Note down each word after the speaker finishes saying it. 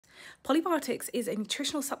Polybiotics is a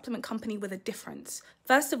nutritional supplement company with a difference.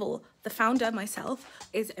 First of all, the founder, myself,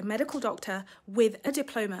 is a medical doctor with a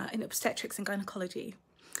diploma in obstetrics and gynecology.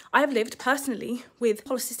 I have lived personally with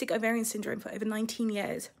polycystic ovarian syndrome for over 19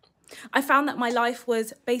 years. I found that my life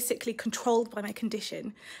was basically controlled by my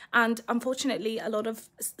condition, and unfortunately a lot of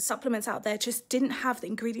supplements out there just didn't have the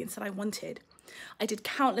ingredients that I wanted. I did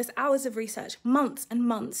countless hours of research, months and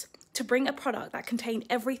months, to bring a product that contained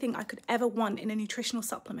everything I could ever want in a nutritional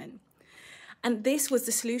supplement. And this was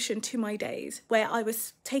the solution to my days, where I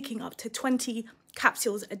was taking up to 20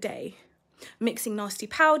 capsules a day, mixing nasty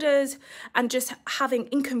powders and just having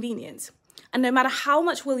inconvenience. And no matter how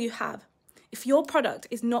much will you have, if your product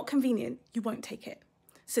is not convenient, you won't take it.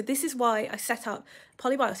 So this is why I set up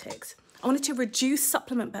Polybiotics. I wanted to reduce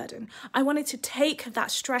supplement burden. I wanted to take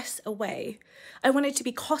that stress away. I wanted it to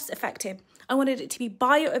be cost effective. I wanted it to be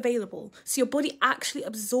bioavailable, so your body actually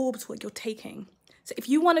absorbs what you're taking. So if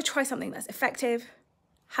you want to try something that's effective,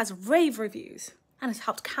 has rave reviews, and has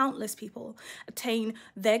helped countless people attain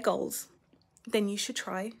their goals, then you should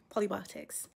try Polybiotics.